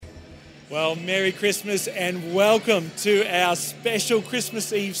Well, Merry Christmas and welcome to our special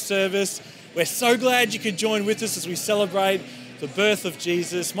Christmas Eve service. We're so glad you could join with us as we celebrate the birth of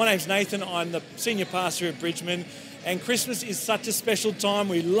Jesus. My name's Nathan, I'm the senior pastor at Bridgeman, and Christmas is such a special time.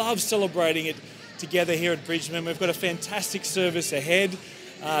 We love celebrating it together here at Bridgeman. We've got a fantastic service ahead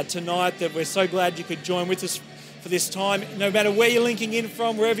tonight that we're so glad you could join with us for this time. No matter where you're linking in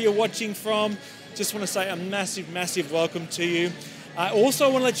from, wherever you're watching from, just want to say a massive welcome to you. I also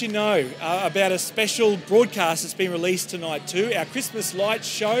want to let you know about a special broadcast that's been released tonight too, our Christmas Lights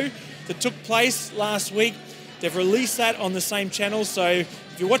show that took place last week. They've released that on the same channel, so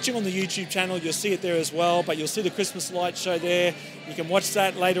if you're watching on the YouTube channel, you'll see it there as well, but you'll see the Christmas Lights show there. You can watch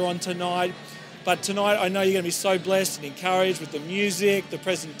that later on tonight. But tonight, I know you're going to be so blessed and encouraged with the music, the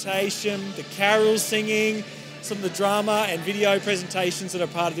presentation, the carols singing, some of the drama and video presentations that are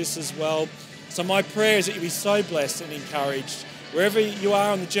part of this as well. So my prayer is that you'll be so blessed and encouraged. Wherever you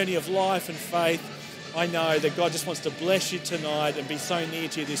are on the journey of life and faith, I know that God just wants to bless you tonight and be so near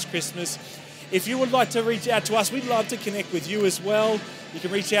to you this Christmas. If you would like to reach out to us, we'd love to connect with you as well. You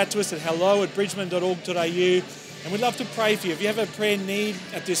can reach out to us at hello@bridgeman.org.au, and we'd love to pray for you. If you have a prayer need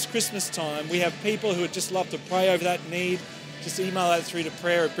at this Christmas time, we have people who would just love to pray over that need. Just email that through to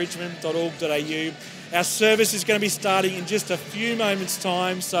prayer@bridgeman.org.au. Our service is going to be starting in just a few moments'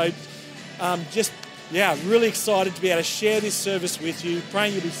 time, so really excited to be able to share this service with you,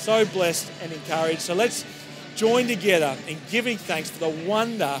 praying you'll be so blessed and encouraged. So let's join together in giving thanks for the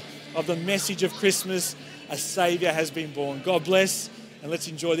wonder of the message of Christmas. A Saviour has been born. God bless, and let's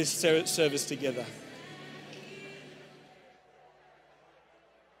enjoy this service together.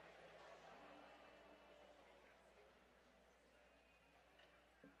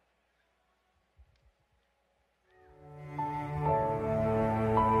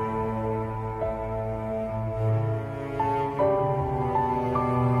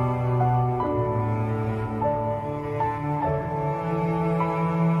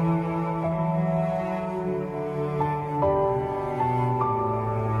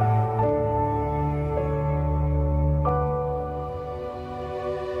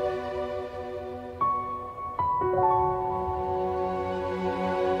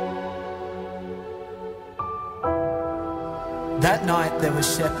 That night there were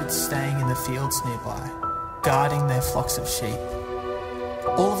shepherds staying in the fields nearby, guarding their flocks of sheep.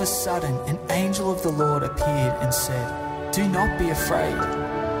 All of a sudden, an angel of the Lord appeared and said, "Do not be afraid.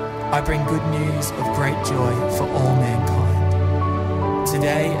 I bring good news of great joy for all mankind.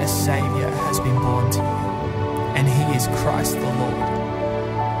 Today a Saviour has been born to you, and he is Christ the Lord.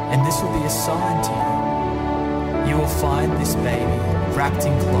 And this will be a sign to you. You will find this baby wrapped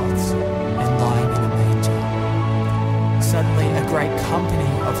in cloths and lying in a manger." Suddenly a great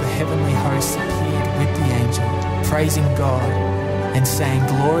company of the heavenly hosts appeared with the angel, praising God and saying,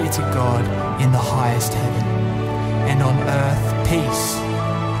 "Glory to God in the highest heaven, and on earth peace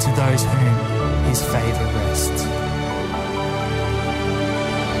to those whom his favour rests."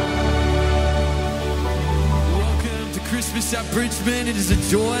 Welcome to Christmas at Bridgeman. It is a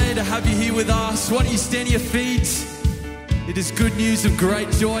joy to have you here with us. Why don't you stand to your feet? It is good news of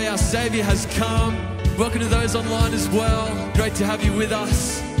great joy. Our Saviour has come. Welcome to those online as well. Great to have you with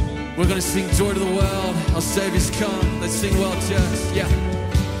us. We're going to sing Joy to the World. Our Saviour's come. Let's sing well, church. Yeah.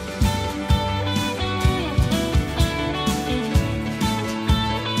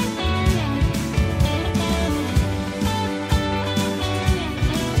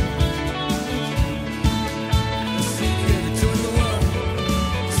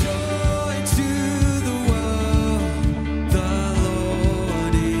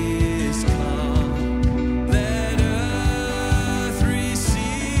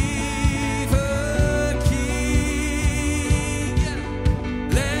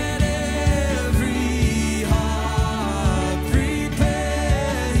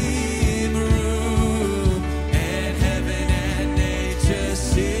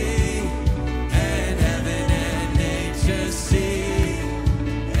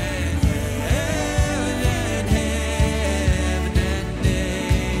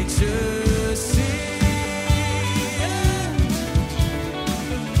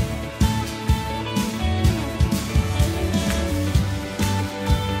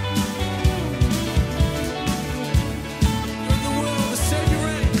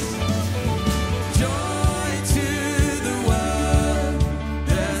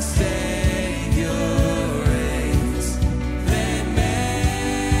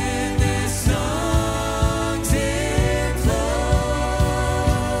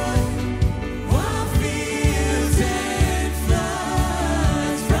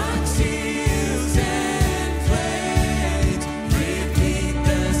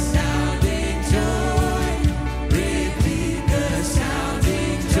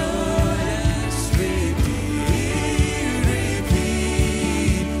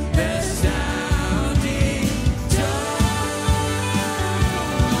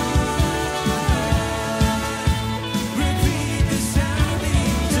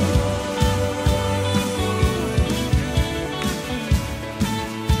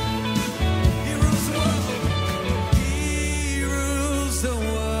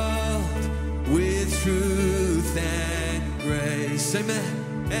 Jesus,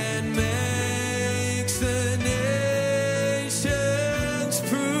 amen. And makes the nations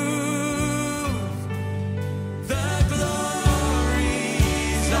prove the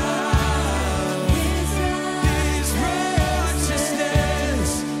glories of His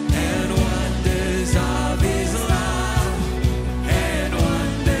righteousness and wonders of His love and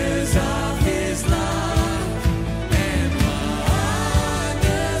wonders of His love and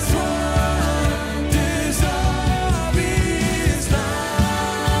wonders of His love. The wonders of His love.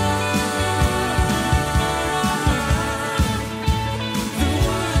 The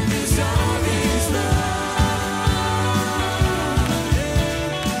wonders of His love.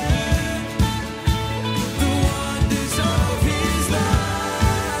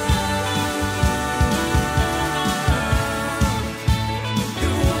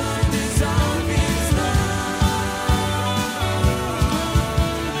 The wonders of His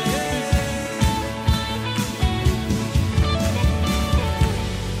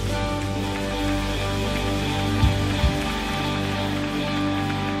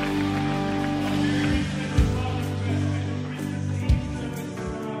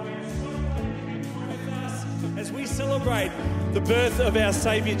As we celebrate the birth of our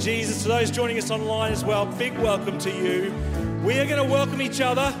Saviour Jesus, to those joining us online as well, big welcome to you. We are going to welcome each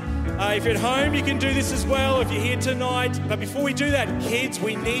other. If you're at home, you can do this as well if you're here tonight. But before we do that, kids,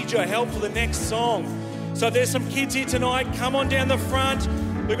 we need your help for the next song. So if there's some kids here tonight, come on down the front.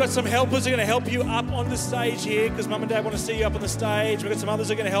 We've got some helpers who are going to help you up on the stage here because Mum and Dad want to see you up on the stage. We've got some others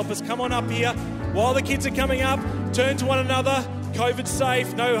who are going to help us. Come on up here. While the kids are coming up, turn to one another. COVID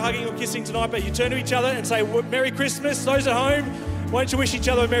safe, no hugging or kissing tonight, but you turn to each other and say, Merry Christmas. Those at home, why don't you wish each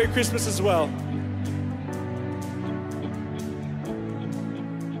other a Merry Christmas as well?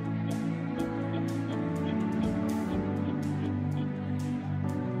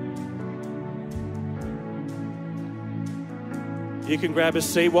 You can grab a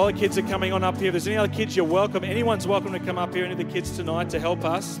seat while the kids are coming on up here. If there's any other kids, you're welcome. Anyone's welcome to come up here, any of the kids tonight, to help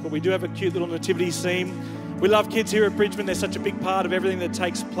us. But we do have a cute little nativity scene. We love kids here at Bridgeman. They're such a big part of everything that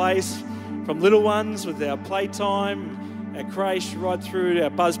takes place, from little ones with our playtime, our creche, right through to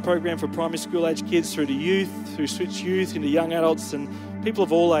our Buzz program for primary school age kids, through to youth, through Switch Youth, into young adults, and people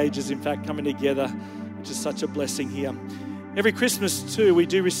of all ages, in fact, coming together, which is such a blessing here. Every Christmas, too, we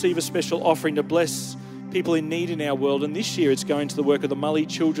do receive a special offering to bless people in need in our world, and this year it's going to the work of the Mully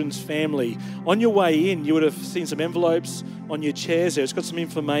Children's Family. On your way in, you would have seen some envelopes on your chairs there. It's got some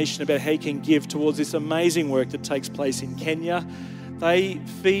information about how you can give towards this amazing work that takes place in Kenya. They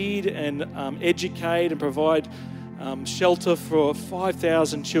feed and educate and provide shelter for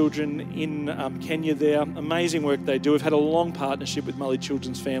 5,000 children in Kenya there. Amazing work they do. We've had a long partnership with Mully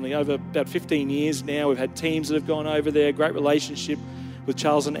Children's Family over about 15 years now. We've had teams that have gone over there, great relationship with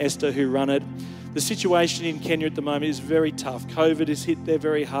Charles and Esther who run it. The situation in Kenya at the moment is very tough. COVID has hit there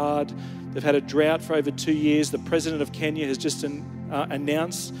very hard. They've had a drought for over 2 years. The president of Kenya has just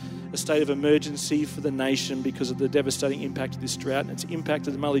announced a state of emergency for the nation because of the devastating impact of this drought. And it's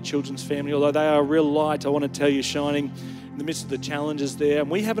impacted the Mully Children's Family. Although they are a real light, I want to tell you, shining in the midst of the challenges there.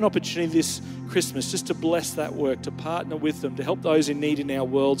 And we have an opportunity this Christmas just to bless that work, to partner with them, to help those in need in our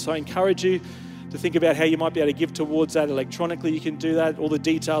world. So I encourage you to think about how you might be able to give towards that electronically. You can do that. All the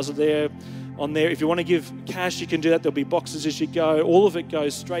details are there on there. If you want to give cash, you can do that. There'll be boxes as you go. All of it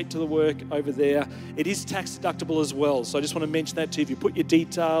goes straight to the work over there. It is tax deductible as well. So I just want to mention that too. If you put your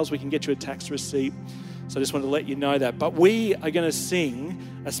details, we can get you a tax receipt. So I just wanted to let you know that. But we are going to sing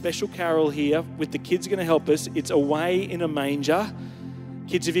a special carol here with the kids are going to help us. It's Away in a Manger.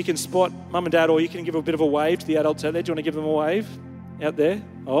 Kids, if you can spot Mum and Dad, or you can give a bit of a wave to the adults out there. Do you want to give them a wave out there?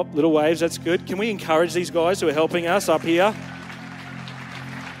 Oh, little waves. That's good. Can we encourage these guys who are helping us up here?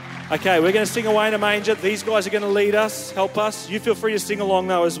 Okay, we're going to sing Away in a Manger. These guys are going to lead us, help us. You feel free to sing along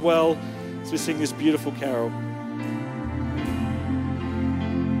though as well as we sing this beautiful carol.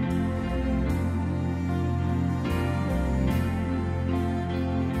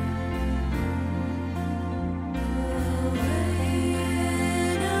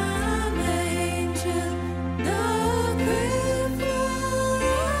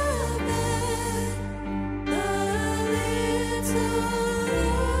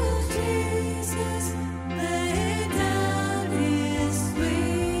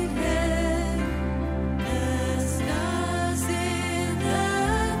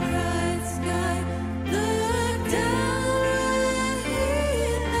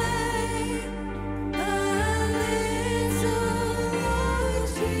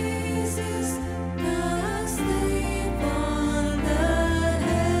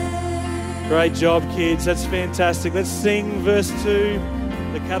 Great job, kids. That's fantastic. Let's sing verse 2.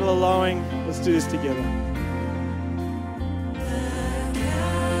 The cattle are lowing. Let's do this together.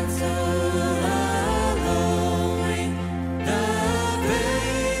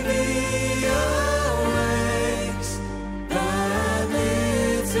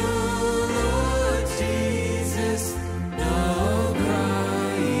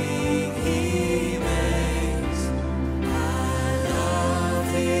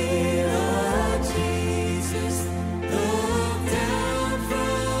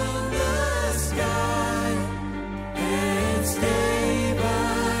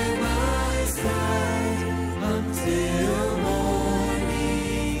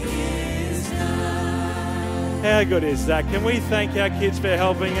 How good is that? Can we thank our kids for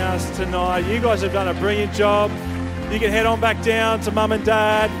helping us tonight? You guys have done a brilliant job. You can head on back down to Mum and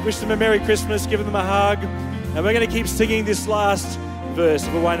Dad, wish them a Merry Christmas, give them a hug. And we're going to keep singing this last verse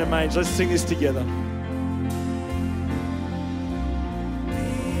of Away in a Manger. Let's sing this together.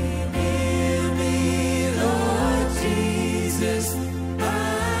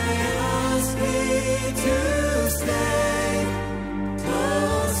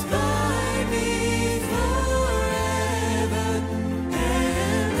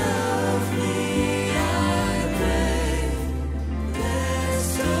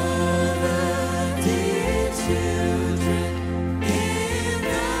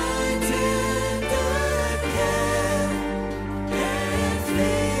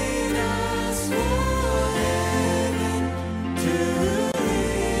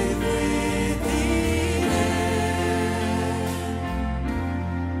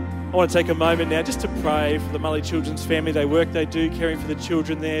 I want to take a moment now just to pray for the Mully Children's family, the work they do, caring for the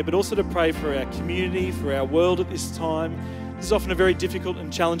children there, but also to pray for our community, for our world at this time. This is often a very difficult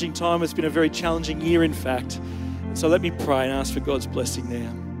and challenging time. It's been a very challenging year, in fact. And so let me pray and ask for God's blessing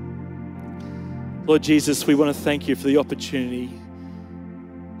now. Lord Jesus, we want to thank you for the opportunity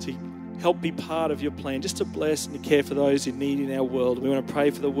to help be part of your plan, just to bless and to care for those in need in our world. We want to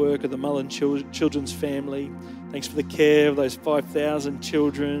pray for the work of the Mullen Children's family. Thanks for the care of those 5,000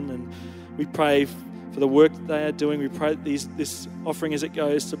 children, and we pray for the work that they are doing. We pray that this offering as it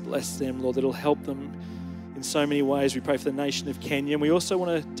goes to bless them, Lord, that it'll help them in so many ways. We pray for the nation of Kenya, and we also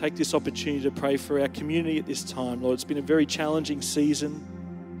want to take this opportunity to pray for our community at this time, Lord. It's been a very challenging season,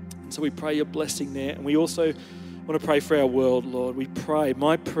 and so we pray your blessing there, and we also want to pray for our world, Lord. We pray,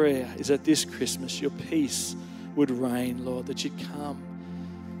 my prayer is that this Christmas your peace would reign, Lord, that you'd come,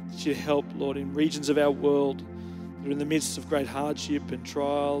 that you'd help, Lord, in regions of our world that are in the midst of great hardship and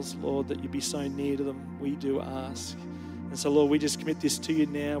trials, Lord, that you'd be so near to them. We do ask. And so, Lord, we just commit this to you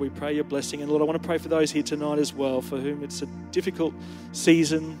now. We pray your blessing. And, Lord, I want to pray for those here tonight as well, for whom it's a difficult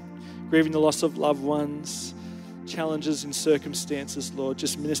season, grieving the loss of loved ones, challenges in circumstances, Lord.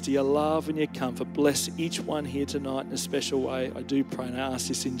 Just minister your love and your comfort. Bless each one here tonight in a special way. I do pray and I ask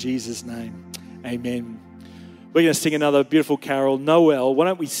this in Jesus' name. Amen. We're going to sing another beautiful carol, Noel. Why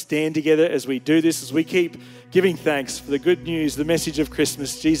don't we stand together as we do this, as we keep giving thanks for the good news, the message of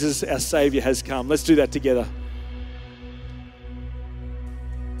Christmas. Jesus, our Saviour, has come. Let's do that together.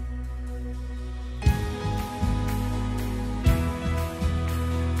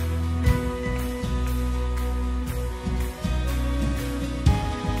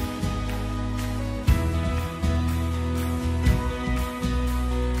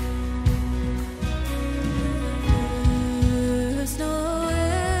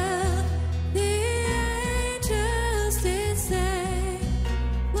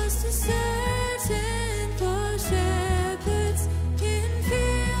 To search for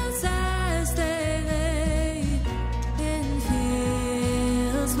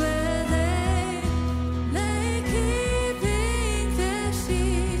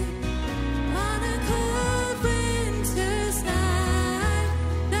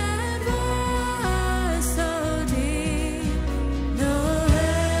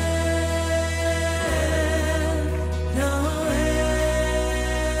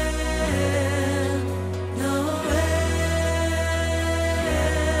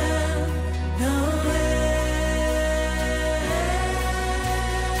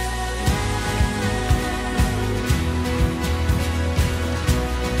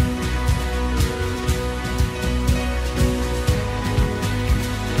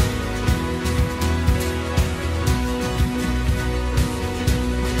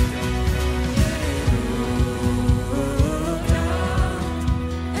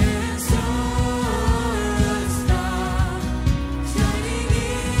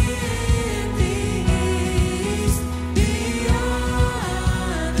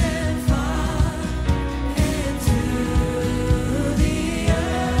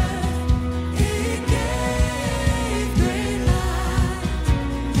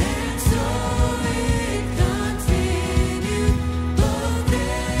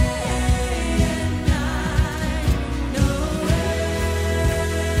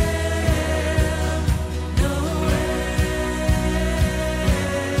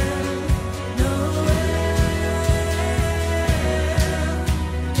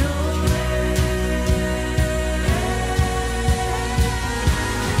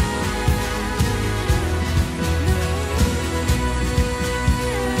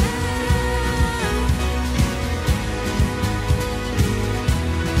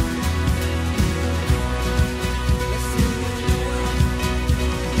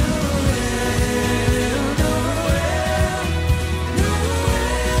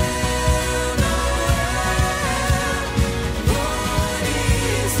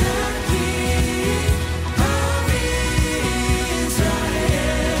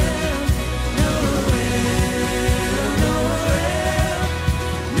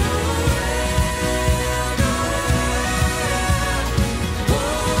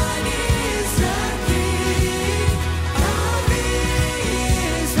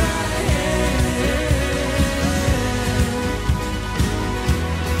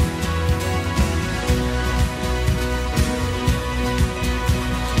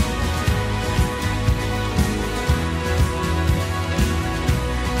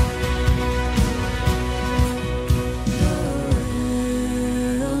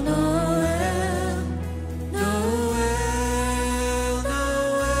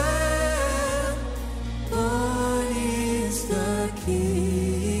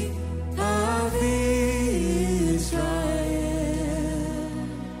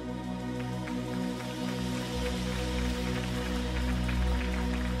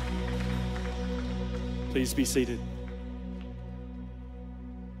Please be seated.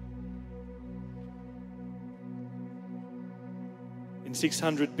 In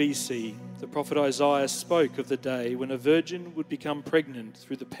 600 BC, the prophet Isaiah spoke of the day when a virgin would become pregnant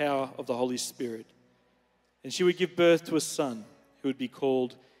through the power of the Holy Spirit, and she would give birth to a son who would be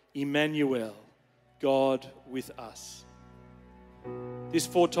called Emmanuel, God with us. This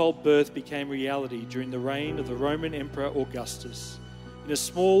foretold birth became reality during the reign of the Roman Emperor Augustus. In a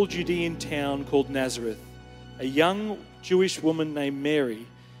small Judean town called Nazareth, a young Jewish woman named Mary,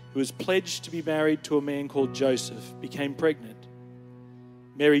 who was pledged to be married to a man called Joseph, became pregnant.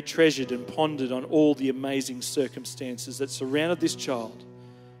 Mary treasured and pondered on all the amazing circumstances that surrounded this child,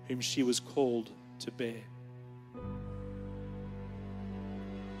 whom she was called to bear.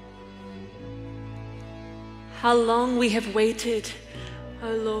 How long we have waited,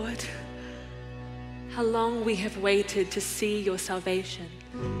 O Lord. How long we have waited to see your salvation.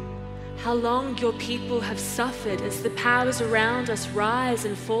 How long your people have suffered as the powers around us rise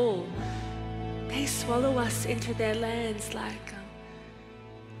and fall. They swallow us into their lands like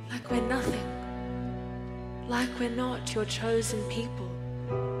we're nothing, like we're not your chosen people.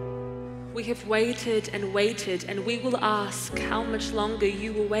 We have waited, and we will ask how much longer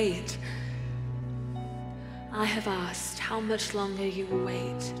you will wait. I have asked how much longer you will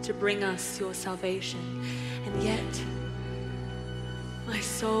wait to bring us your salvation, and yet my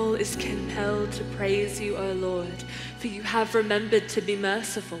soul is compelled to praise you, O Lord, for you have remembered to be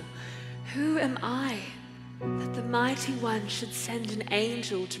merciful. Who am I that the Mighty One should send an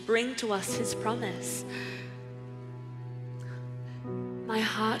angel to bring to us his promise? My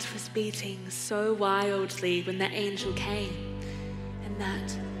heart was beating so wildly when the angel came, and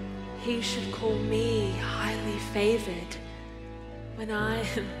that he should call me highly favored when I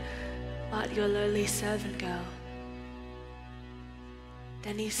am but your lowly servant girl.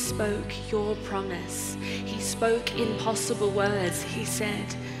 Then he spoke your promise. He spoke impossible words. He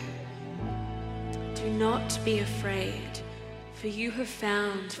said, "Do not be afraid, for you have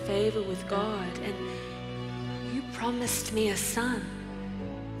found favor with God, and you promised me a son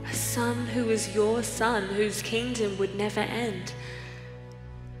who is your son, whose kingdom would never end."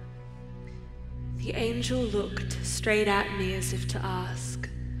 The angel looked straight at me as if to ask,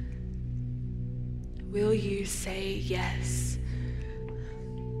 "Will you say yes?"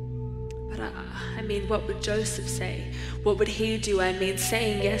 But I mean, what would Joseph say? What would he do? I mean,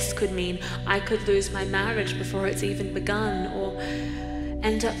 saying yes could mean I could lose my marriage before it's even begun, or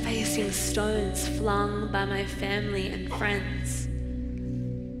end up facing stones flung by my family and friends.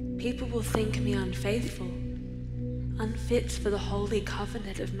 People will think me unfaithful, unfit for the holy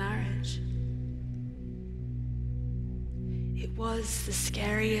covenant of marriage. It was the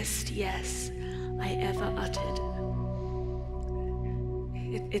scariest yes I ever uttered.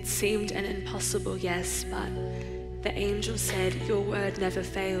 It seemed an impossible yes, but the angel said, "Your word never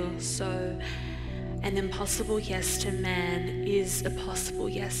fails, so an impossible yes to man is a possible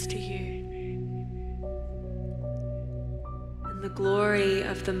yes to you." And the glory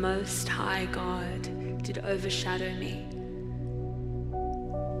of the Most High God did overshadow me.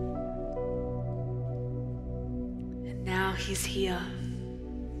 And now he's here.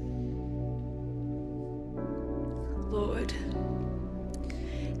 Lord,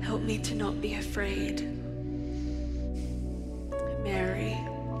 help me to not be afraid. Mary,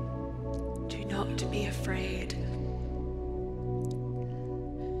 do not be afraid.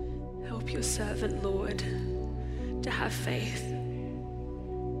 Help your servant, Lord, to have faith.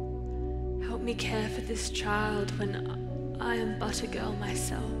 Help me care for this child when I am but a girl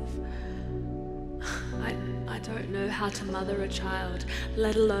myself. I don't know how to mother a child,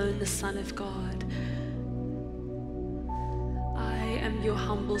 let alone the Son of God. Am your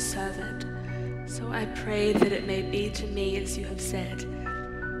humble servant, so I pray that it may be to me as you have said.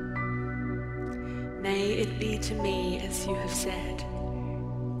 May it be to me as you have said.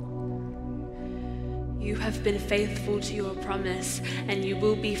 You have been faithful to your promise, and you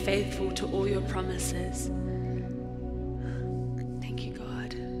will be faithful to all your promises. Thank you,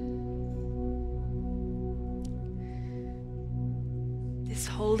 God. This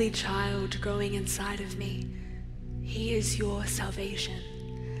holy child growing inside of me, he is your salvation.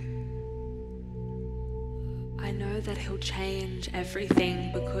 I know that he'll change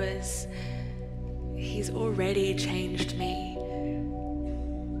everything because he's already changed me.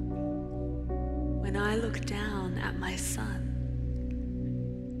 When I look down at my son,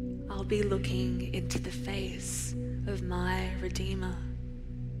 I'll be looking into the face of my Redeemer.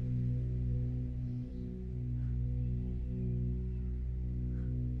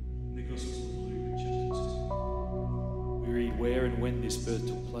 Where and when this birth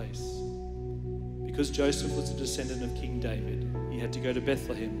took place, Because Joseph was a descendant of King David, he had to go to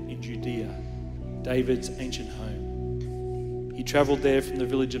Bethlehem in Judea, David's ancient home. He travelled there from the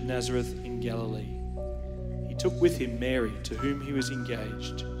village of Nazareth in Galilee. He took with him Mary, to whom he was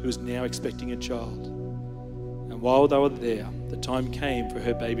engaged, who was now expecting a child. And while they were there, the time came for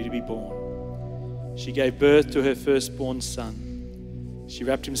her baby to be born. She gave birth to her firstborn son. She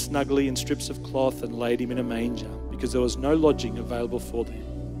wrapped him snugly in strips of cloth and laid him in a manger, because there was no lodging available for them.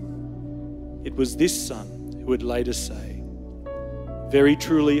 It was this son who would later say, "Very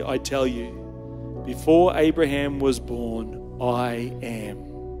truly I tell you, before Abraham was born, I am.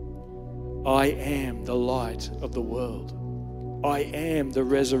 I am the light of the world. I am the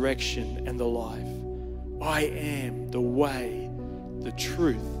resurrection and the life. I am the way, the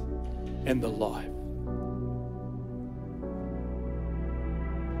truth, and the life."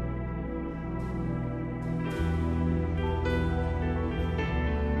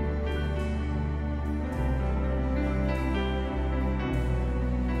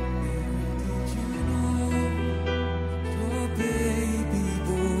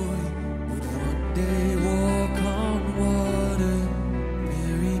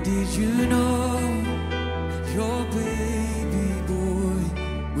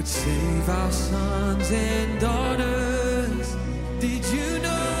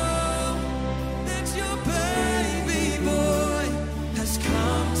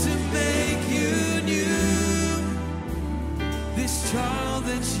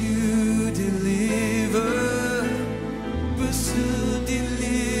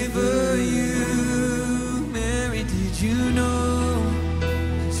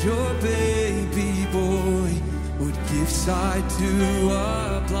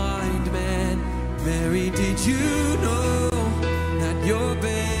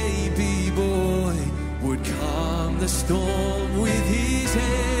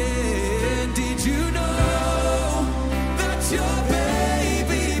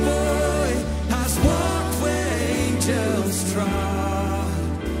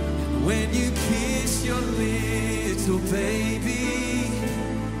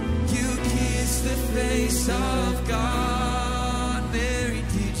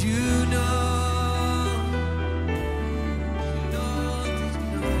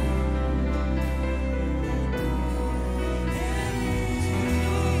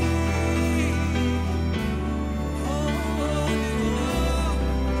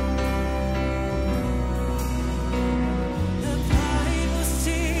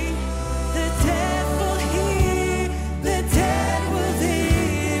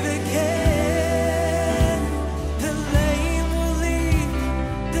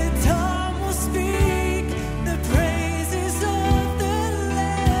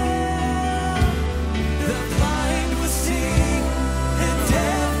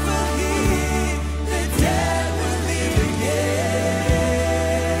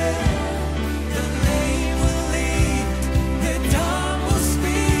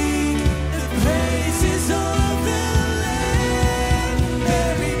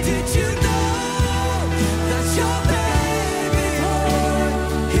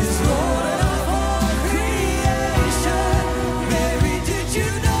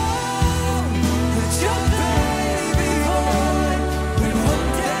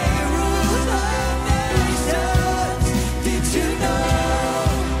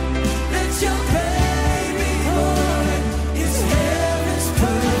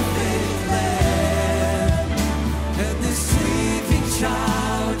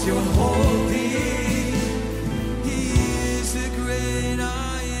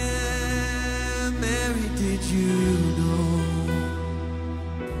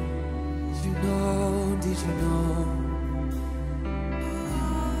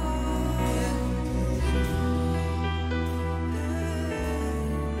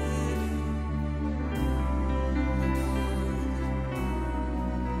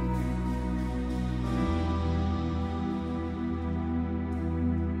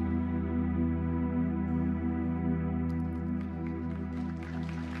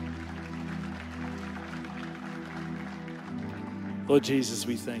 Lord Jesus,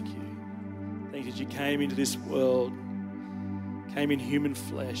 we thank you. Thank you that you came into this world, came in human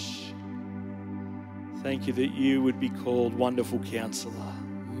flesh. Thank you that you would be called Wonderful Counselor,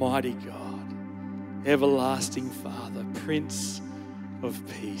 Mighty God, Everlasting Father, Prince of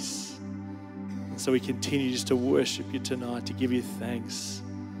Peace. And so we continue just to worship you tonight, to give you thanks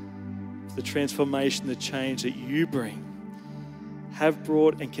for the transformation, the change that you bring, have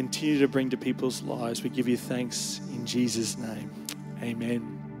brought and continue to bring to people's lives. We give you thanks in Jesus' name.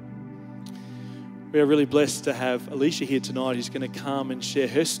 Amen. We are really blessed to have Alicia here tonight who's going to come and share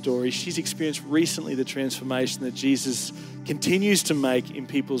her story. She's experienced recently the transformation that Jesus continues to make in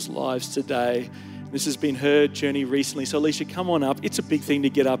people's lives today. This has been her journey recently. So Alicia, come on up. It's a big thing to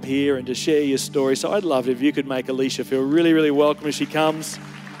get up here and to share your story. So I'd love it if you could make Alicia feel really, really welcome as she comes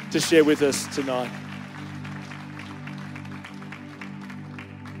to share with us tonight.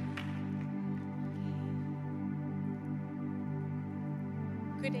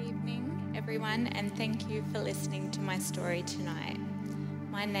 Good evening, everyone, and thank you for listening to my story tonight.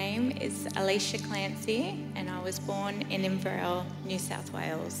 My name is Alicia Clancy, and I was born in Inverell, New South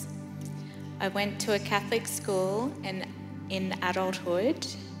Wales. I went to a Catholic school and in adulthood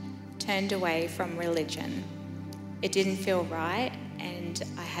turned away from religion. It didn't feel right, and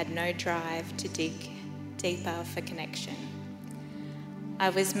I had no drive to dig deeper for connection. I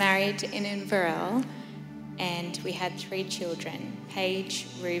was married in Inverell, and we had 3 children, Paige,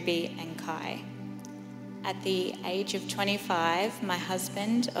 Ruby and Kai. At the age of 25, my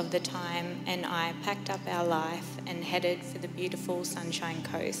husband of the time and I packed up our life and headed for the beautiful Sunshine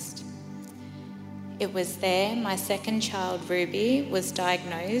Coast. It was there my second child, Ruby, was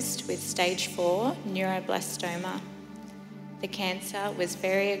diagnosed with stage 4 neuroblastoma. The cancer was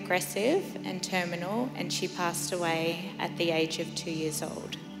very aggressive and terminal, and she passed away at the age of 2 years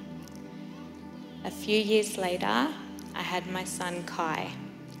old. A few years later, I had my son Kai,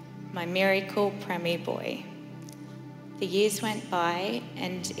 my miracle preemie boy. The years went by,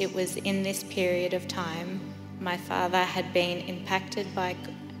 and it was in this period of time my father had been impacted by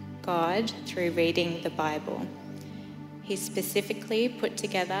God through reading the Bible. He specifically put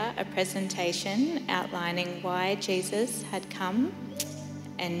together a presentation outlining why Jesus had come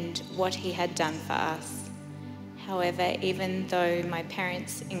and what he had done for us. However, even though my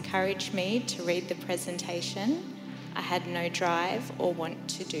parents encouraged me to read the presentation, I had no drive or want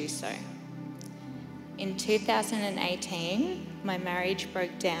to do so. In 2018, my marriage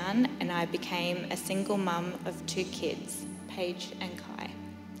broke down and I became a single mum of 2 kids, Paige and Kai.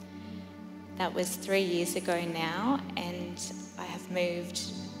 That was 3 years ago now, and I have moved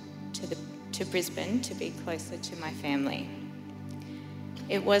to Brisbane to be closer to my family.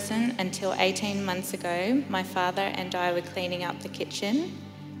 It wasn't until 18 months ago my father and I were cleaning up the kitchen,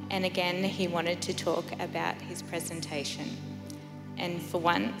 and again he wanted to talk about his presentation. And for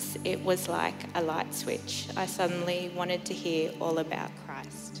once it was like a light switch. I suddenly wanted to hear all about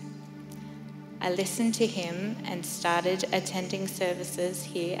Christ. I listened to him and started attending services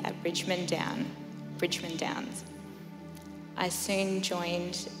here at Bridgeman Downs. I soon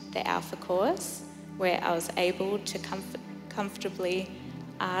joined the Alpha course, where I was able to comfortably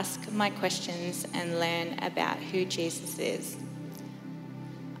ask my questions and learn about who Jesus is.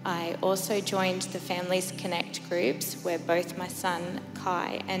 I also joined the Families Connect groups, where both my son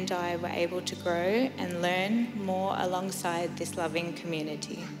Kai and I were able to grow and learn more alongside this loving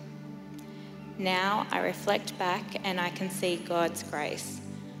community. Now I reflect back and I can see God's grace.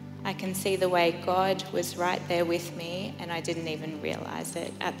 I can see the way God was right there with me, and I didn't even realise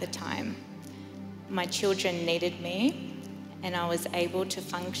it at the time. My children needed me, and I was able to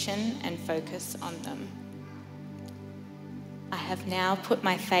function and focus on them. I have now put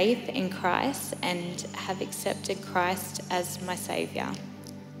my faith in Christ and have accepted Christ as my Saviour.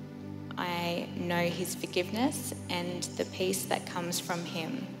 I know his forgiveness and the peace that comes from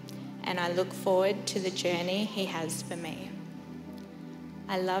him, and I look forward to the journey he has for me.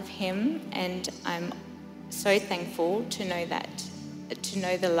 I love him, and I'm so thankful to know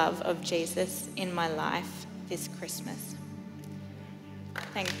the love of Jesus in my life this Christmas.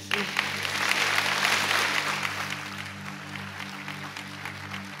 Thank you.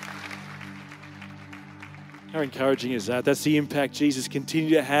 How encouraging is that? That's the impact Jesus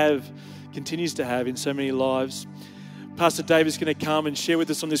continues to have in so many lives. Pastor David's going to come and share with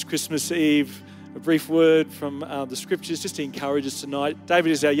us on this Christmas Eve a brief word from the scriptures just to encourage us tonight.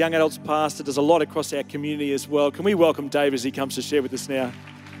 David is our young adults pastor, does a lot across our community as well. Can we welcome David as he comes to share with us now?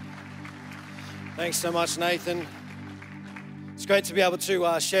 Thanks so much, Nathan. It's great to be able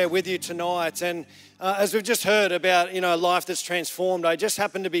to share with you tonight. And as we've just heard about, a life that's transformed, I just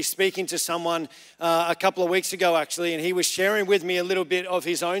happened to be speaking to someone a couple of weeks ago, actually, and he was sharing with me a little bit of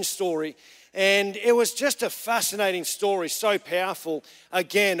his own story. And it was just a fascinating story, so powerful,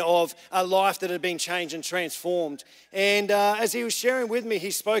 again, of a life that had been changed and transformed. And as he was sharing with me,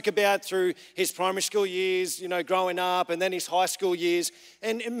 he spoke about through his primary school years, growing up, and then his high school years.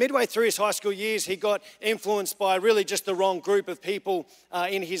 And midway through his high school years, he got influenced by really just the wrong group of people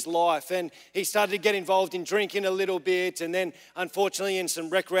in his life. And he started to get involved in drinking a little bit, and then, unfortunately, in some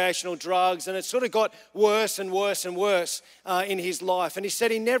recreational drugs. And it sort of got worse and worse and worse in his life. And he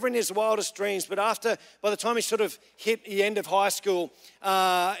said he never in his wildest streams, but by the time he sort of hit the end of high school,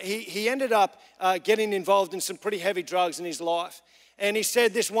 he ended up getting involved in some pretty heavy drugs in his life. And he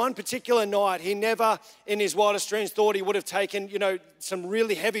said this one particular night, he never in his wildest dreams thought he would have taken, some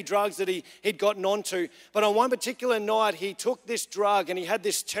really heavy drugs that he'd gotten onto. But on one particular night, he took this drug and he had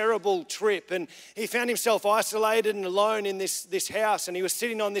this terrible trip. And he found himself isolated and alone in this house. And he was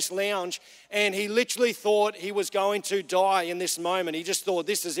sitting on this lounge and he literally thought he was going to die in this moment. He just thought,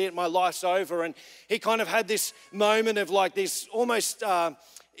 this is it, my life's over. And he kind of had this moment of like this almost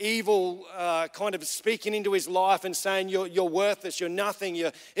evil kind of speaking into his life and saying, you're worthless, you're nothing.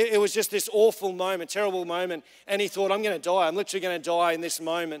 It was just this awful moment, terrible moment. And he thought, I'm going to die. I'm literally going to die in this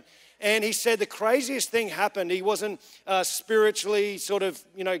moment. And he said the craziest thing happened. He wasn't spiritually sort of,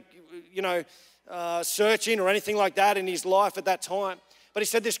 searching or anything like that in his life at that time. But he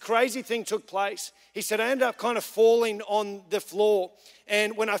said this crazy thing took place. He said, I ended up kind of falling on the floor.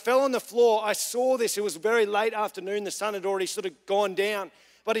 And when I fell on the floor, I saw this. It was very late afternoon. The sun had already sort of gone down.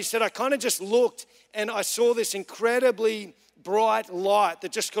 But he said, I kind of just looked and I saw this incredibly bright light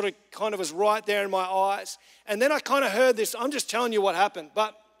that just kind of was right there in my eyes. And then I kind of heard this. I'm just telling you what happened,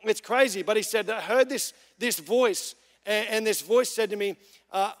 but it's crazy. But he said, I heard this voice, and this voice said to me,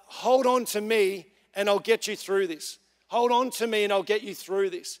 hold on to me and I'll get you through this. Hold on to me and I'll get you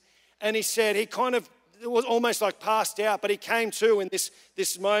through this. And he said he kind of was almost like passed out, but he came to in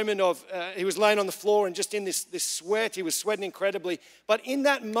this moment of, he was laying on the floor and just in this sweat, he was sweating incredibly. But in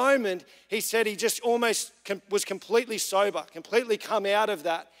that moment, he said he just almost was completely sober, completely come out of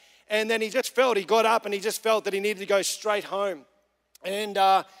that. And then he got up and he just felt that he needed to go straight home. And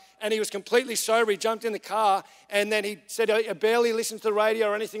he was completely sober. He jumped in the car and then he said, I barely listened to the radio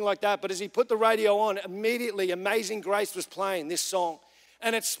or anything like that. But as he put the radio on, immediately Amazing Grace was playing, this song.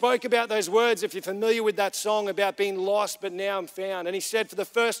 And it spoke about those words, if you're familiar with that song, about being lost, but now I'm found. And he said, for the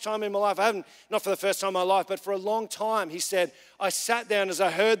first time in my life, not for the first time in my life, but for a long time, he said, I sat down as I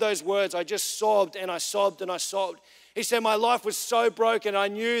heard those words, I just sobbed and I sobbed and I sobbed. He said, my life was so broken. I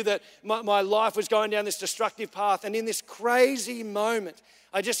knew that my life was going down this destructive path. And in this crazy moment,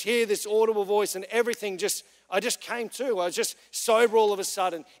 I just hear this audible voice and everything I just came to. I was just sober all of a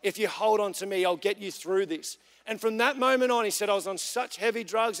sudden. If you hold on to me, I'll get you through this. And from that moment on, he said, I was on such heavy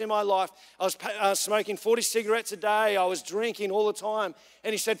drugs in my life. I was smoking 40 cigarettes a day. I was drinking all the time.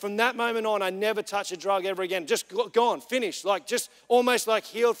 And he said, from that moment on, I never touched a drug ever again. Just gone, finished, like just almost like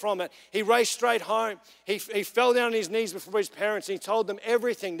healed from it. He raced straight home. He fell down on his knees before his parents and he told them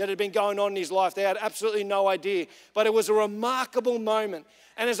everything that had been going on in his life. They had absolutely no idea. But it was a remarkable moment.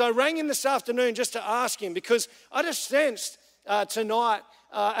 And as I rang him this afternoon just to ask him, because I just sensed tonight,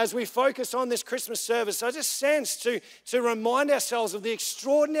 as we focus on this Christmas service, I just sense to remind ourselves of the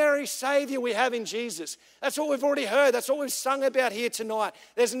extraordinary Savior we have in Jesus. That's what we've already heard. That's what we've sung about here tonight.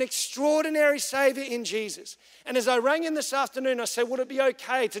 There's an extraordinary Savior in Jesus. And as I rang him this afternoon, I said, would it be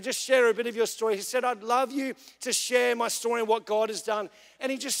okay to just share a bit of your story? He said, I'd love you to share my story and what God has done.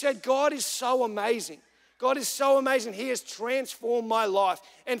 And he just said, God is so amazing. God is so amazing. He has transformed my life.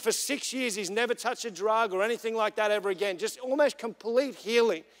 And for 6 years, he's never touched a drug or anything like that ever again. Just almost complete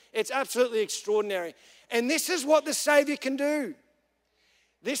healing. It's absolutely extraordinary. And this is what the Savior can do.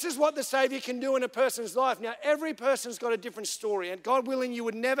 This is what the Savior can do in a person's life. Now, every person's got a different story. And God willing, you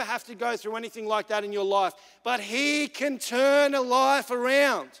would never have to go through anything like that in your life. But he can turn a life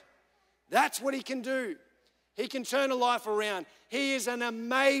around. That's what he can do. He can turn a life around. He is an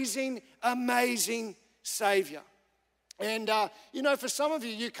amazing, amazing Savior. And, for some of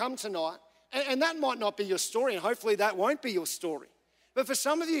you, you come tonight, and that might not be your story, and hopefully that won't be your story. But for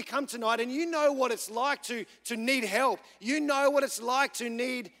some of you, you come tonight and you know what it's like to need help. You know what it's like to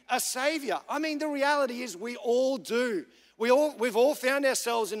need a Savior. I mean, the reality is we all do. We've all found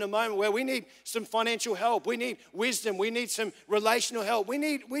ourselves in a moment where we need some financial help. We need wisdom. We need some relational help.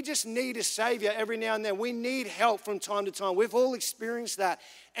 We just need a Savior every now and then. We need help from time to time. We've all experienced that.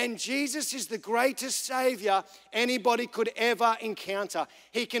 And Jesus is the greatest Savior anybody could ever encounter.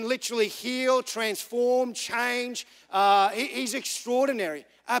 He can literally heal, transform, change. He's extraordinary,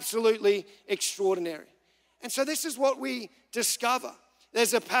 absolutely extraordinary. And so this is what we discover.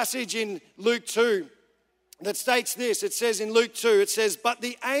 There's a passage in Luke 2 that states this. It says in Luke 2, it says, but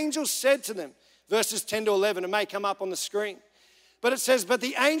the angel said to them, verses 10 to 11, it may come up on the screen. But it says, but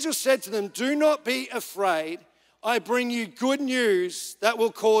the angel said to them, do not be afraid. I bring you good news that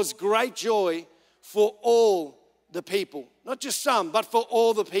will cause great joy for all the people. Not just some, but for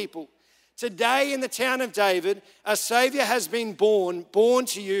all the people. Today in the town of David, a Savior has been born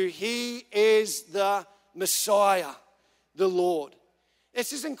to you. He is the Messiah, the Lord.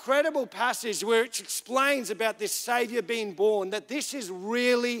 It's this incredible passage where it explains about this Savior being born, that this is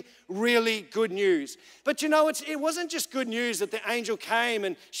really, really good news. But you know, it wasn't just good news that the angel came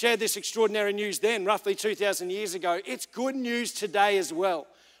and shared this extraordinary news then, roughly 2,000 years ago. It's good news today as well.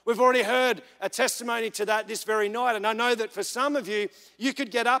 We've already heard a testimony to that this very night, and I know that for some of you, you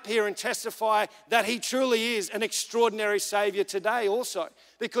could get up here and testify that he truly is an extraordinary Savior today also,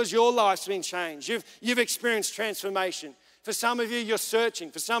 because your life's been changed. You've experienced transformation. For some of you, you're searching.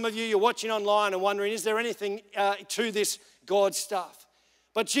 For some of you, you're watching online and wondering, is there anything to this God stuff?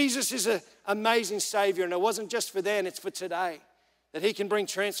 But Jesus is an amazing Savior, and it wasn't just for then, it's for today, that he can bring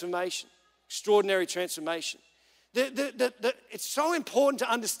transformation, extraordinary transformation. It's so important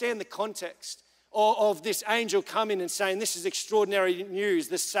to understand the context of this angel coming and saying, this is extraordinary news.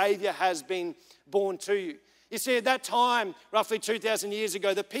 The Savior has been born to you. You see, at that time, roughly 2,000 years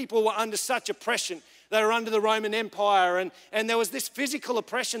ago, the people were under such oppression. They were under the Roman Empire, and there was this physical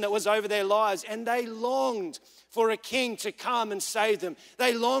oppression that was over their lives, and they longed for a king to come and save them.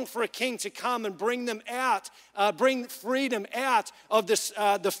 They longed for a king to come and bring them out, bring freedom out of this,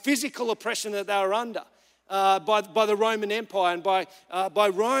 the physical oppression that they were under by the Roman Empire and by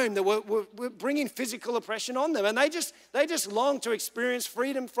Rome that were bringing physical oppression on them. And they just longed to experience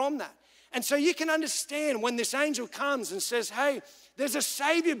freedom from that. And so you can understand when this angel comes and says, hey, there's a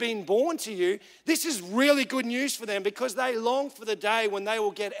Savior being born to you. This is really good news for them because they long for the day when they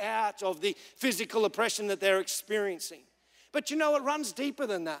will get out of the physical oppression that they're experiencing. But you know, it runs deeper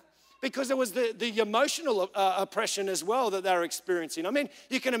than that because there was the emotional oppression as well that they were experiencing. I mean,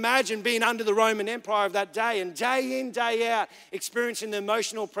 you can imagine being under the Roman Empire of that day and day in, day out, experiencing the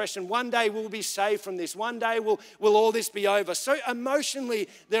emotional oppression. One day we'll be saved from this. One day will all this be over. So emotionally,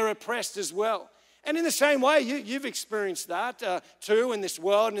 they're oppressed as well. And in the same way, you've experienced that too in this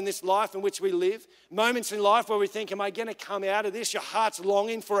world and in this life in which we live. Moments in life where we think, am I going to come out of this? Your heart's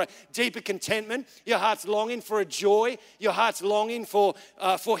longing for a deeper contentment. Your heart's longing for a joy. Your heart's longing for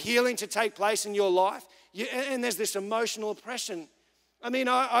healing to take place in your life. And there's this emotional oppression. I mean,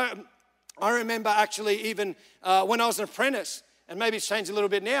 I remember actually even when I was an apprentice, and maybe it's changed a little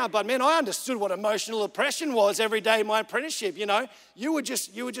bit now, but man, I understood what emotional oppression was every day in my apprenticeship. You know, you were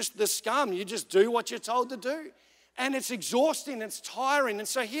just the scum. You just do what you're told to do. And it's exhausting, it's tiring. And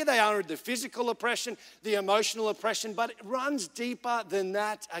so here they are with the physical oppression, the emotional oppression, but it runs deeper than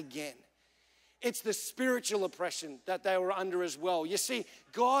that again. It's the spiritual oppression that they were under as well. You see,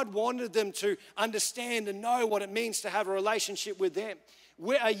 God wanted them to understand and know what it means to have a relationship with them.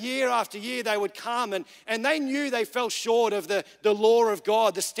 Year after year they would come and they knew they fell short of the law of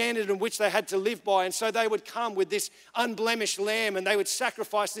God, the standard in which they had to live by. And so they would come with this unblemished lamb and they would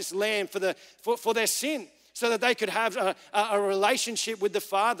sacrifice this lamb for their sin so that they could have a relationship with the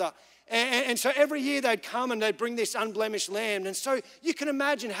Father. And so every year they'd come and they'd bring this unblemished lamb. And so you can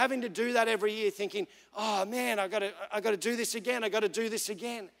imagine having to do that every year thinking, oh man, I got to do this again. I got to do this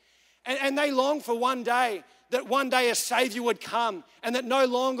again. And they long for one day, that one day a Savior would come and that no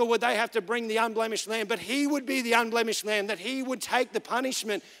longer would they have to bring the unblemished lamb, but he would be the unblemished lamb, that he would take the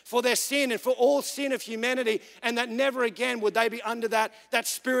punishment for their sin and for all sin of humanity, and that never again would they be under that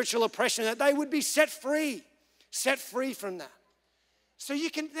spiritual oppression, that they would be set free from that. So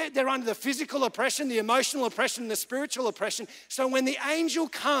they're under the physical oppression, the emotional oppression, the spiritual oppression. So when the angel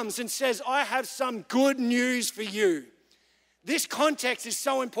comes and says, I have some good news for you, this context is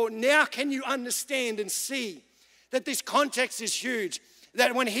so important. Now can you understand and see that this context is huge?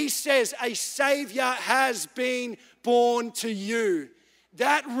 That when he says a Savior has been born to you,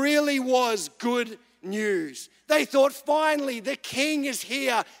 that really was good news. They thought finally the King is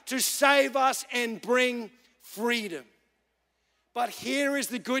here to save us and bring freedom. But here is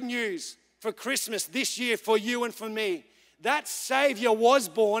the good news for Christmas this year for you and for me. That Savior was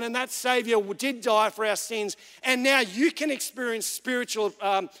born and that Savior did die for our sins. And now you can experience spiritual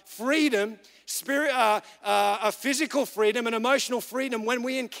freedom, physical freedom and emotional freedom when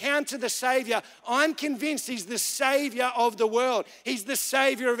we encounter the Savior. I'm convinced he's the Savior of the world. He's the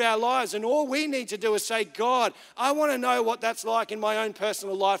Savior of our lives. And all we need to do is say, God, I want to know what that's like in my own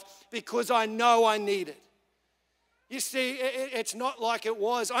personal life because I know I need it. You see, it's not like it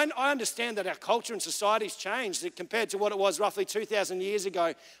was. I understand that our culture and society's changed compared to what it was roughly 2,000 years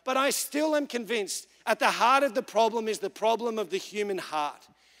ago. But I still am convinced at the heart of the problem is the problem of the human heart.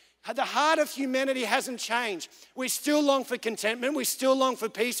 The heart of humanity hasn't changed. We still long for contentment. We still long for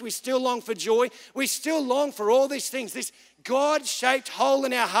peace. We still long for joy. We still long for all these things. This God-shaped hole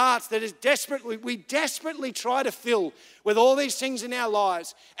in our hearts that is we desperately try to fill with all these things in our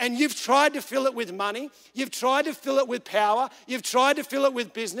lives. And you've tried to fill it with money. You've tried to fill it with power. You've tried to fill it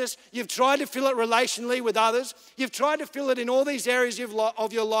with business. You've tried to fill it relationally with others. You've tried to fill it in all these areas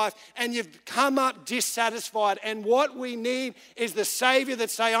of your life, and you've come up dissatisfied. And what we need is the Savior that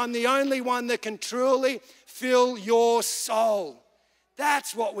say, I'm the only one that can truly fill your soul.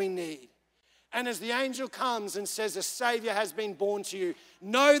 That's what we need. And as the angel comes and says, a Savior has been born to you,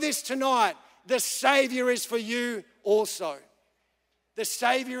 know this tonight, the Savior is for you also. The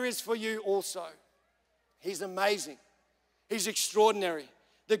Savior is for you also. He's amazing. He's extraordinary.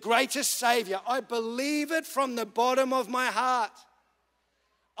 The greatest Savior. I believe it from the bottom of my heart.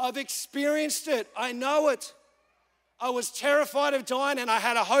 I've experienced it. I know it. I was terrified of dying and I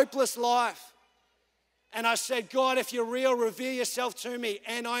had a hopeless life. And I said, God, if you're real, reveal yourself to me.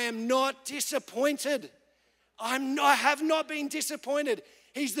 And I am not disappointed. I have not been disappointed.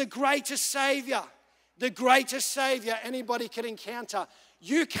 He's the greatest Savior. The greatest Savior anybody could encounter.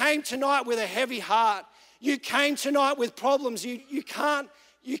 You came tonight with a heavy heart. You came tonight with problems you can't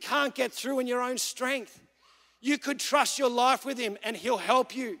get through in your own strength. You could trust your life with Him and He'll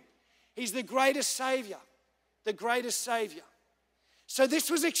help you. He's the greatest Savior. The greatest Savior. So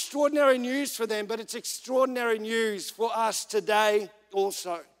this was extraordinary news for them, but it's extraordinary news for us today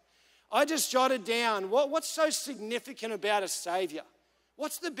also. I just jotted down, what's so significant about a Savior?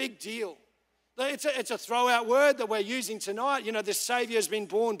 What's the big deal? It's a throw-out word that we're using tonight. You know, the Savior has been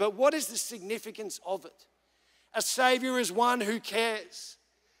born, but what is the significance of it? A Savior is one who cares.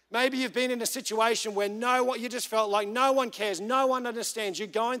 Maybe you've been in a situation where you just felt like no one cares, no one understands. You're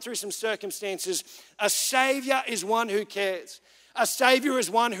going through some circumstances. A Savior is one who cares. A Savior is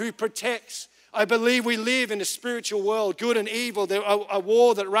one who protects. I believe we live in a spiritual world, good and evil, a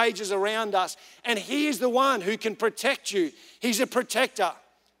war that rages around us. And He is the one who can protect you. He's a protector.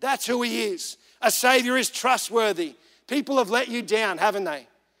 That's who He is. A Savior is trustworthy. People have let you down, haven't they?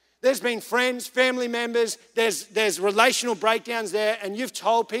 There's been friends, family members, there's relational breakdowns there, and you've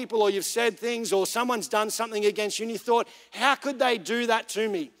told people or you've said things or someone's done something against you and you thought, how could they do that to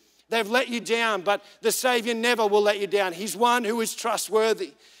me? They've let you down, but the Savior never will let you down. He's one who is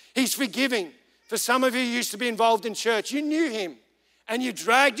trustworthy. He's forgiving. For some of you who used to be involved in church, you knew Him and you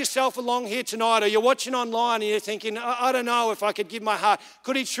dragged yourself along here tonight, or you're watching online and you're thinking, I don't know if I could give my heart.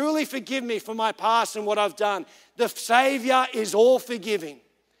 Could He truly forgive me for my past and what I've done? The Savior is all forgiving.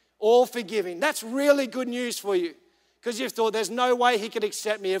 All forgiving. That's really good news for you because you've thought there's no way He could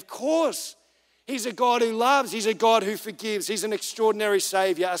accept me. Of course. He's a God who loves. He's a God who forgives. He's an extraordinary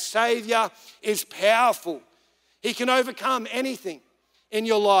Savior. A Savior is powerful. He can overcome anything in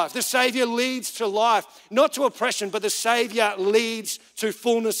your life. The Savior leads to life, not to oppression, but the Savior leads to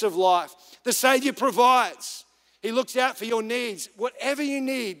fullness of life. The Savior provides. He looks out for your needs. Whatever you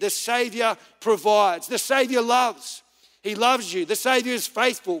need, the Savior provides. The Savior loves. He loves you. The Savior is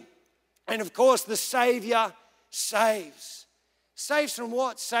faithful. And of course, the Savior saves. Saves from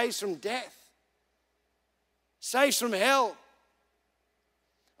what? Saves from death. Saves from hell.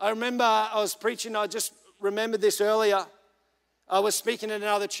 I remember I was preaching, I just remembered this earlier. I was speaking at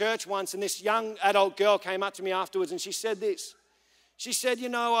another church once, and this young adult girl came up to me afterwards, and she said this. She said,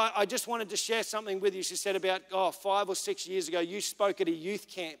 I just wanted to share something with you. She said about 5 or 6 years ago, you spoke at a youth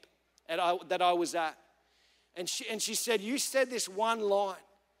camp that I was at. And she said, you said this one line.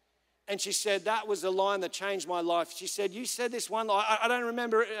 And she said, that was the line that changed my life. She said, you said this one line. I don't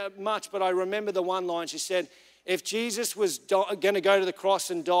remember much, but I remember the one line. She said, if Jesus was going to go to the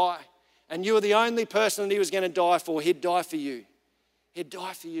cross and die, and you were the only person that He was going to die for, He'd die for you. He'd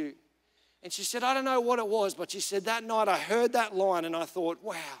die for you. And she said, I don't know what it was, but she said, that night I heard that line and I thought,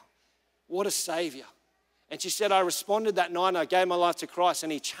 wow, what a Savior. And she said, I responded that night and I gave my life to Christ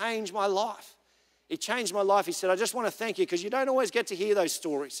and He changed my life. He changed my life. He said, I just want to thank you because you don't always get to hear those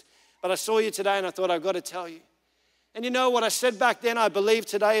stories. But I saw you today and I thought, I've got to tell you. And you know what I said back then, I believe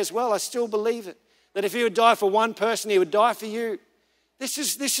today as well. I still believe it. That if He would die for one person, He would die for you. This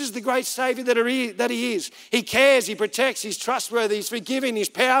is the great Savior that He is. He cares, He protects, He's trustworthy, He's forgiving, He's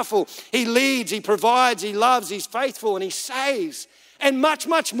powerful. He leads, He provides, He loves, He's faithful, and He saves. And much,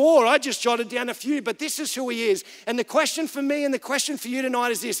 much more. I just jotted down a few, but this is who He is. And the question for me and the question for you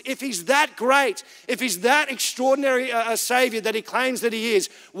tonight is this. If He's that great, if He's that extraordinary a Savior that He claims that He is,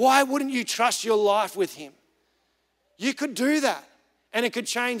 why wouldn't you trust your life with Him? You could do that, and it could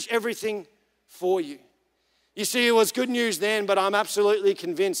change everything for you. You see, it was good news then, but I'm absolutely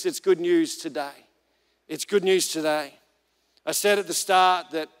convinced it's good news today. It's good news today. I said at the start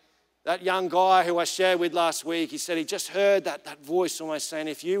that young guy who I shared with last week, he said he just heard that voice almost saying,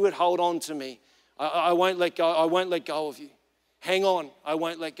 if you would hold on to me, I won't let go. I won't let go of you. Hang on. I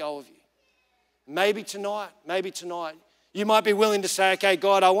won't let go of you. Maybe tonight, you might be willing to say, okay,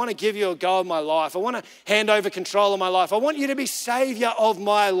 God, I want to give you a go of my life. I want to hand over control of my life. I want you to be Savior of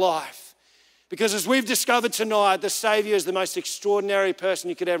my life. Because as we've discovered tonight, the Savior is the most extraordinary person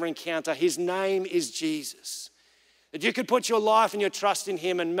you could ever encounter. His name is Jesus. That you could put your life and your trust in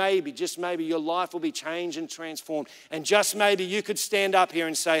him, and maybe, just maybe, your life will be changed and transformed. And just maybe you could stand up here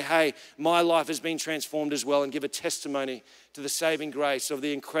and say, hey, my life has been transformed as well, and give a testimony to the saving grace of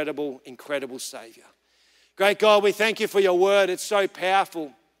the incredible, incredible Savior. Great God, we thank you for your word. It's so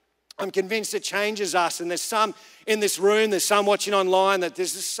powerful. I'm convinced it changes us. And there's some in this room, there's some watching online, that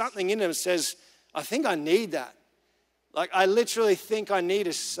there's just something in them that says, I think I need that. Like, I literally think I need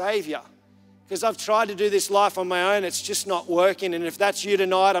a Savior. Because I've tried to do this life on my own, it's just not working. And if that's you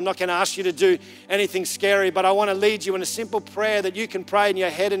tonight, I'm not going to ask you to do anything scary, but I want to lead you in a simple prayer that you can pray in your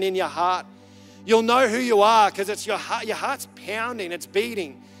head and in your heart. You'll know who you are because it's your heart's pounding, it's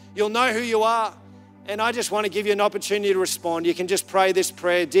beating. You'll know who you are. And I just want to give you an opportunity to respond. You can just pray this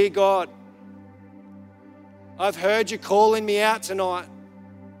prayer. Dear God, I've heard you calling me out tonight,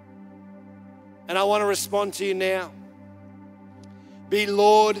 and I want to respond to you now. Be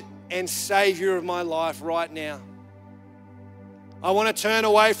Lord and Savior of my life right now. I want to turn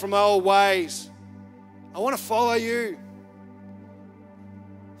away from my old ways. I want to follow you.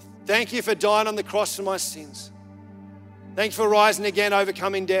 Thank you for dying on the cross for my sins. Thank you for rising again,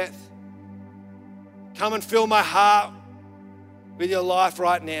 overcoming death. Come and fill my heart with your life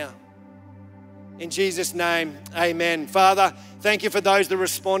right now. In Jesus' name, amen. Father, thank you for those that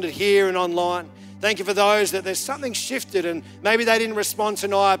responded here and online. Thank you for those that there's something shifted and maybe they didn't respond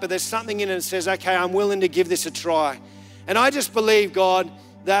tonight, but there's something in it that says, okay, I'm willing to give this a try. And I just believe, God,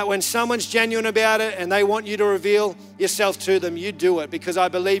 that when someone's genuine about it and they want you to reveal yourself to them, you do it, because I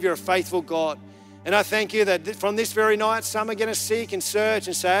believe you're a faithful God. And I thank you that from this very night, some are going to seek and search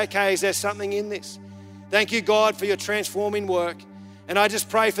and say, okay, is there something in this? Thank you, God, for your transforming work. And I just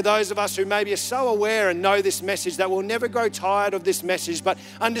pray for those of us who maybe are so aware and know this message that we'll never grow tired of this message, but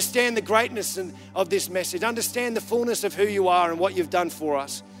understand the greatness of this message, understand the fullness of who you are and what you've done for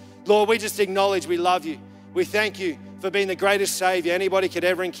us. Lord, we just acknowledge we love you. We thank you for being the greatest Savior anybody could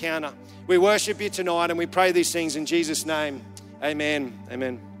ever encounter. We worship you tonight and we pray these things in Jesus' name. Amen.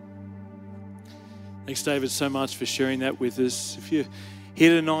 Amen. Thanks, David, so much for sharing that with us. If you're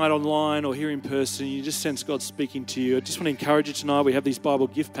here tonight online or here in person, you just sense God speaking to you, I just want to encourage you tonight. We have these Bible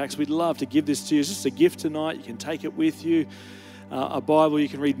gift packs. We'd love to give this to you. It's just a gift tonight. You can take it with you. A Bible, you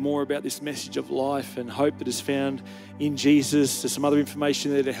can read more about this message of life and hope that is found in Jesus. There's some other information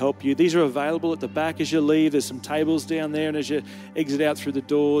there to help you. These are available at the back as you leave. There's some tables down there and as you exit out through the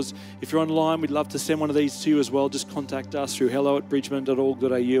doors. If you're online, we'd love to send one of these to you as well. Just contact us through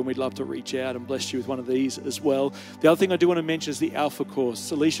hello@bridgeman.org.au and we'd love to reach out and bless you with one of these as well. The other thing I do want to mention is the Alpha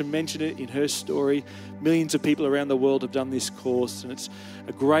course. Alicia mentioned it in her story. Millions of people around the world have done this course, and it's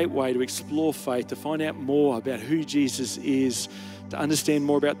a great way to explore faith, to find out more about who Jesus is, to understand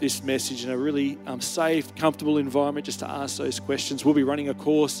more about this message in a really safe, comfortable environment just to ask those questions. We'll be running a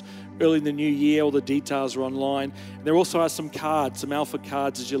course early in the new year. All the details are online. And there also are some cards, some Alpha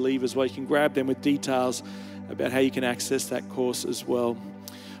cards as you leave as well. You can grab them with details about how you can access that course as well.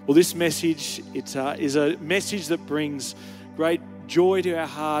 Well, this message, it is a message that brings great joy to our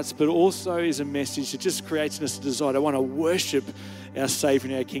hearts, but also is a message that just creates in us a desire to want to worship our Savior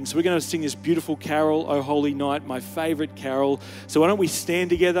and our King. So we're going to sing this beautiful carol, O Holy Night, my favorite carol. So why don't we stand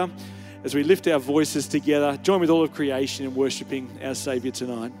together as we lift our voices together, join with all of creation in worshiping our Savior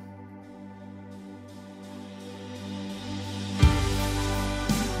tonight.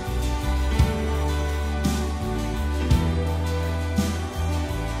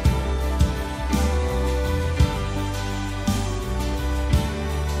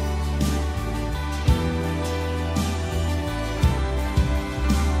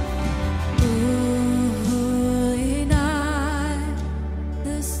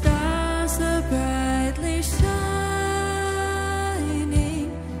 Stars are brightly shining.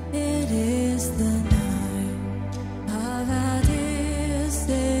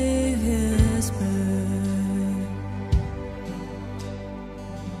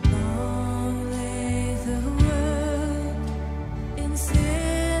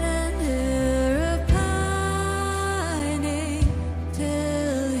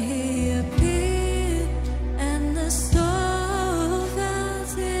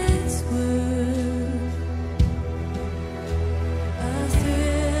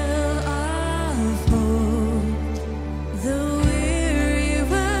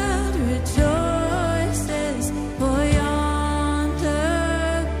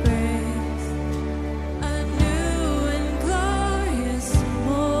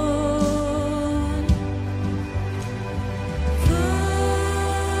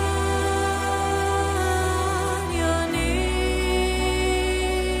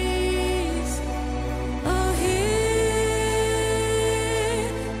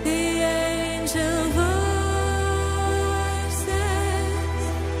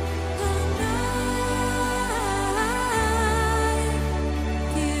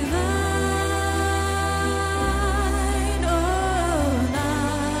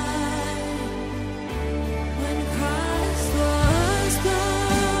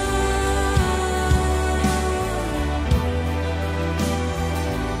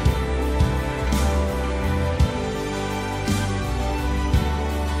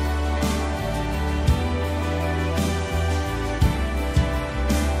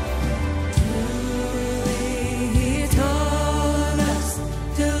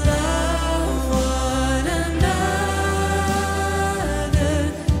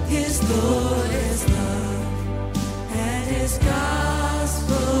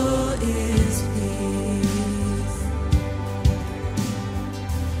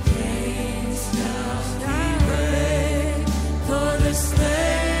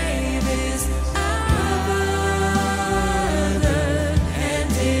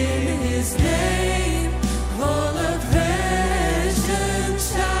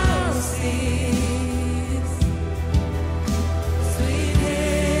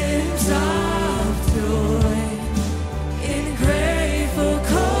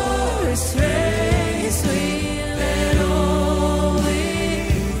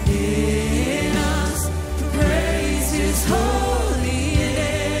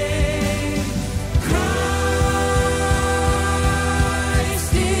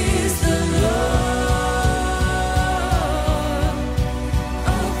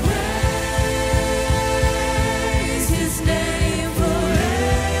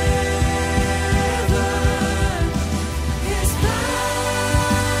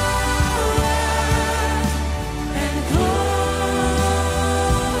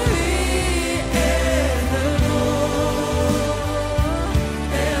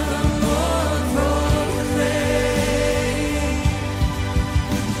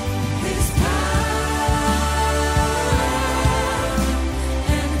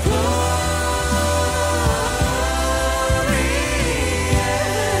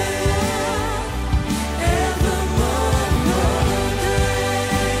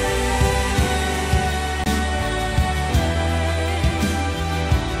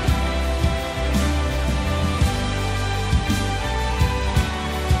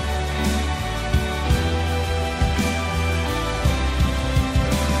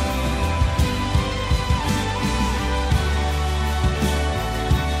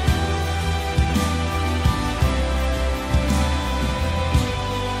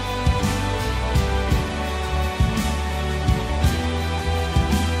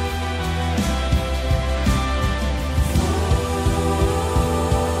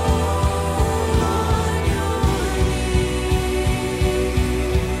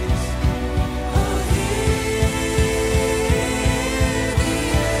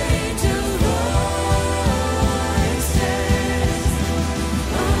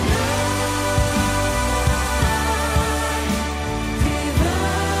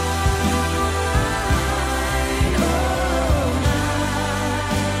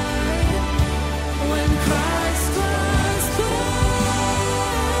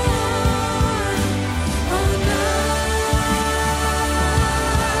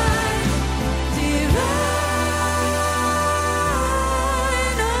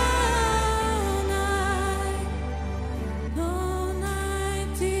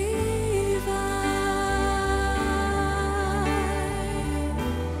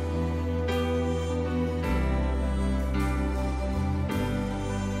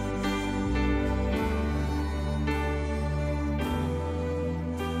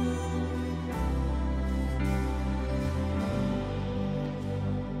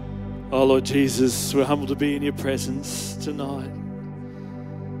 Oh, Lord Jesus, we're humbled to be in your presence tonight.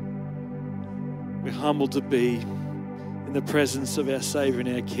 We're humbled to be in the presence of our Savior and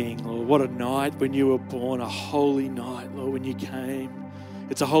our King, Lord. What a night when you were born, a holy night, Lord, when you came.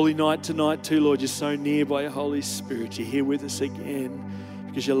 It's a holy night tonight too, Lord. You're so near by your Holy Spirit. You're here with us again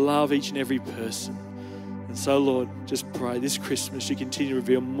because you love each and every person. And so, Lord, just pray this Christmas you continue to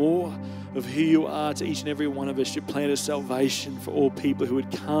reveal more of who you are to each and every one of us. Your plan of salvation for all people who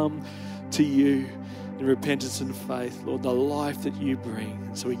would come to you in repentance and faith, Lord, the life that you bring.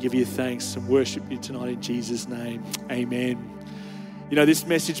 And so we give you thanks and worship you tonight in Jesus' name. Amen. You know, this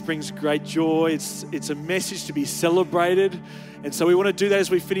message brings great joy. It's a message to be celebrated. And so we want to do that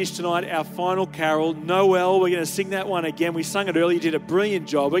as we finish tonight, our final carol, Noel. We're going to sing that one again. We sung it earlier. You did a brilliant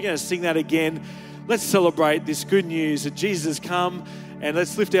job. We're going to sing that again. Let's celebrate this good news that Jesus has come, and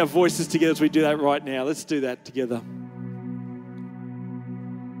let's lift our voices together as we do that right now. Let's do that together.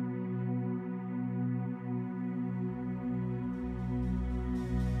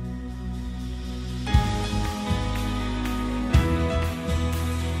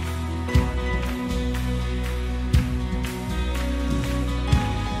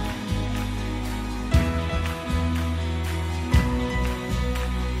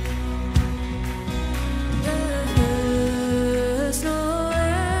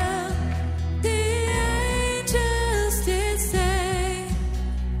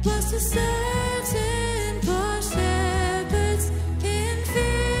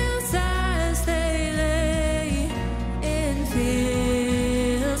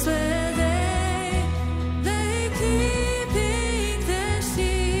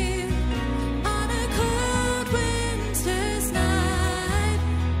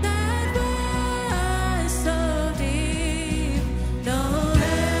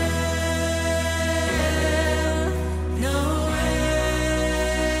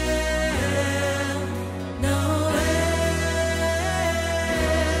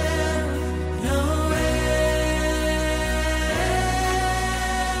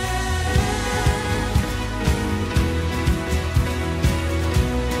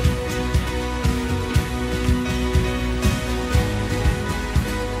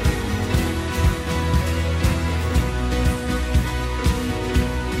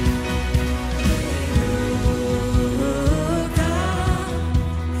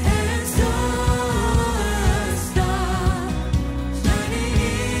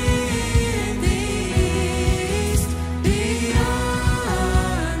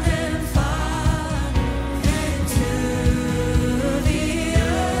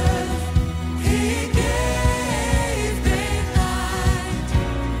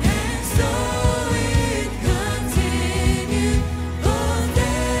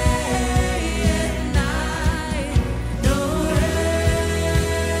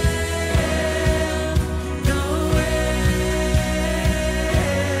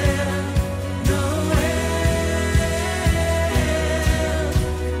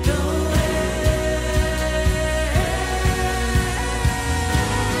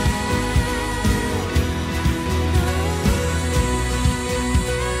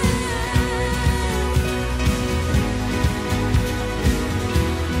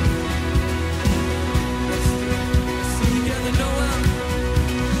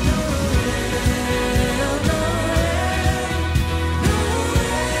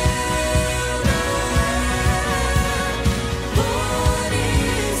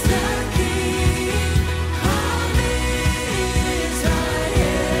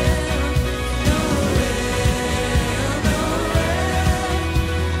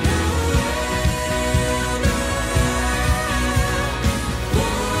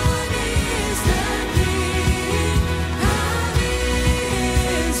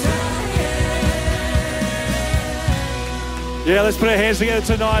 Yeah, let's put our hands together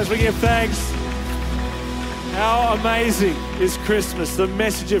tonight as we give thanks. How amazing is Christmas, the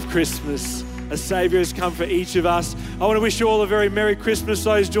message of Christmas. A Saviour has come for each of us. I want to wish you all a very Merry Christmas,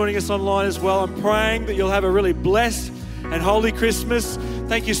 those joining us online as well. I'm praying that you'll have a really blessed and holy Christmas.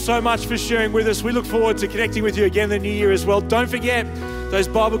 Thank you so much for sharing with us. We look forward to connecting with you again in the new year as well. Don't forget those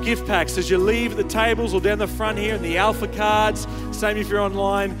Bible gift packs as you leave at the tables or down the front here, and the Alpha cards. Same if you're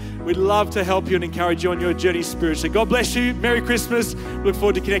online. We'd love to help you and encourage you on your journey spiritually. God bless you. Merry Christmas. Look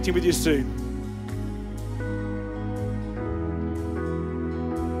forward to connecting with you soon.